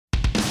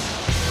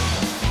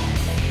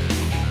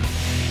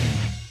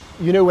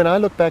You know, when I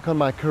look back on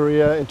my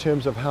career in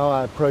terms of how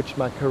I approached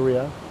my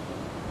career,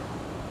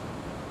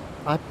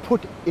 I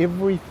put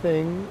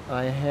everything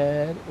I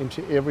had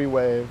into every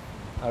wave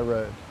I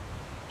rode.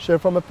 So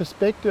from a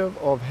perspective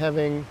of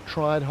having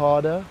tried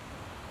harder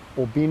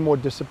or been more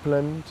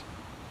disciplined,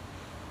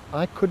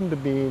 I couldn't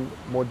have been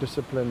more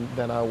disciplined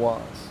than I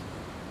was.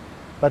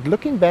 But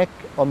looking back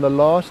on the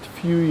last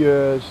few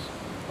years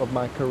of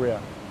my career,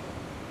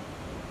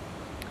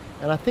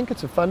 and I think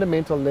it's a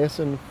fundamental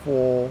lesson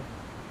for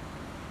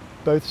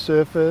both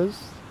surfers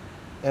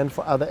and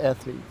for other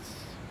athletes.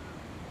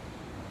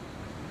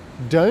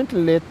 Don't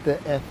let the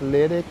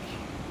athletic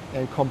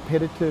and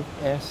competitive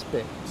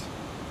aspect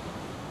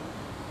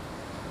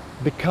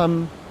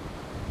become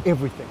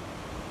everything.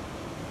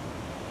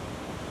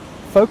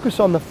 Focus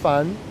on the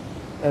fun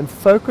and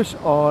focus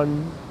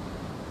on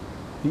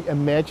the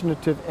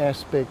imaginative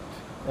aspect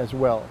as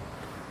well.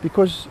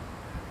 Because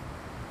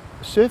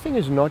surfing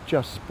is not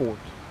just sport.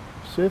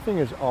 Surfing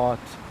is art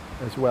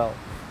as well.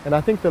 And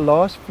I think the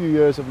last few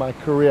years of my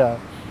career,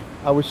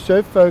 I was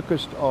so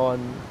focused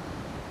on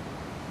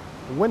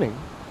winning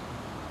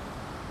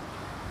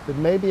that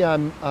maybe I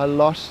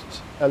lost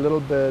a little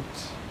bit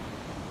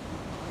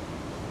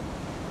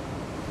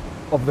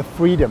of the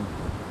freedom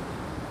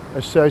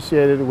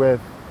associated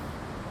with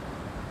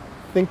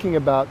thinking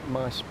about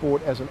my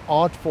sport as an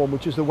art form,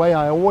 which is the way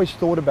I always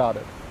thought about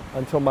it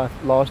until my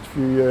last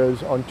few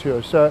years on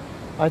tour. So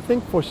I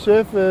think for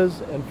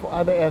surfers and for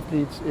other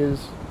athletes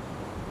is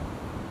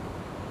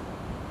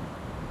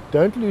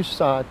don't lose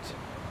sight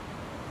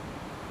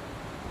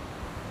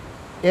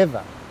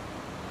ever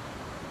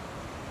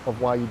of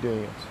why you're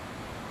doing it.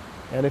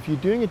 And if you're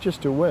doing it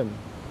just to win,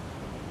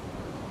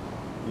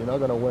 you're not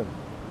going to win.